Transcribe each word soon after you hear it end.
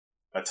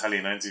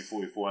Battalion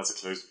 1944 has a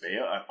closed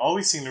beta, and are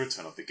we seeing the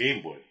return of the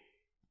Game Boy?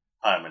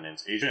 Hi, my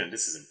name's Adrian and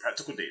this is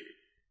Impractical Daily.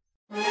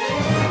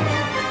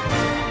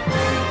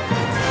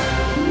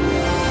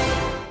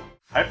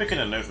 Hyperkin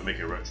are known for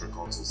making retro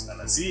consoles, and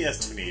at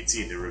CES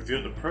 2018 they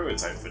revealed a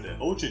prototype for their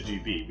Ultra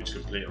GB which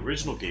can play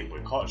original Game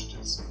Boy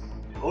cartridges.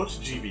 The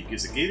Ultra GB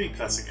gives a gaming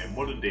classic a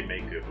modern day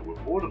makeover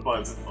with all the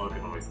buttons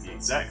organised the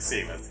exact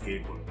same as the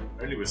Game Boy,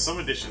 only with some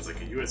additions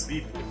like a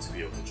USB port to be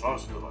able to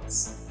charge the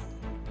device.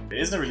 There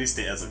is no release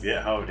date as of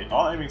yet, however they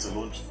are aiming to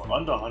launch it for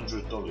under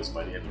 $100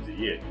 by the end of the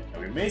year,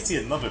 and we may see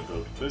another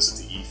build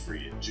closer to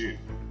E3 in June.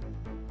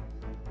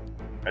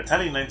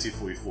 Battalion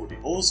 1944,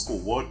 the old-school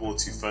World War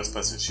II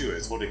first-person shooter,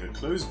 is holding a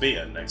closed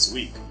beta next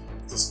week.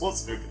 The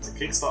spots open to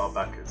Kickstarter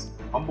backers,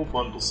 Humble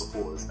Bundle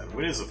supporters, and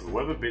winners of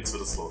whoever bids for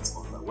the slots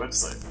on their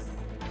website.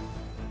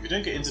 If you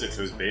don't get into the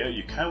closed beta,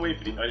 you can wait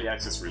for the early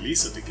access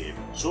release of the game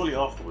shortly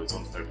afterwards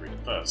on February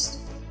 1st.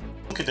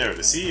 Kadera,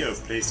 the CEO of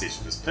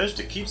PlayStation, has pledged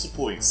to keep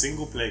supporting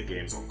single-player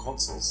games on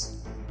consoles.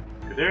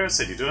 Kadera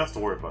said you don't have to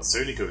worry about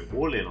Sony going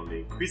all in on the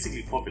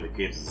increasingly popular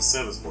games as a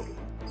service model.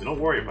 Do not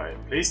worry about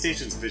it,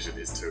 PlayStation's vision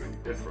is totally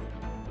different.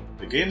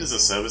 The games as a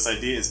service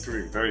idea is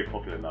proving very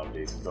popular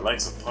nowadays, with the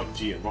likes of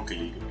PUBG and Rocket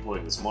League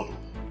employing this model,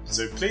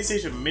 so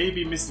PlayStation may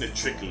be missing a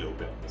trick a little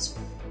bit on this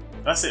one.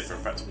 That's it for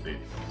Impractical Daily.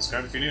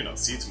 Subscribe if you're new and I'll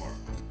see you tomorrow.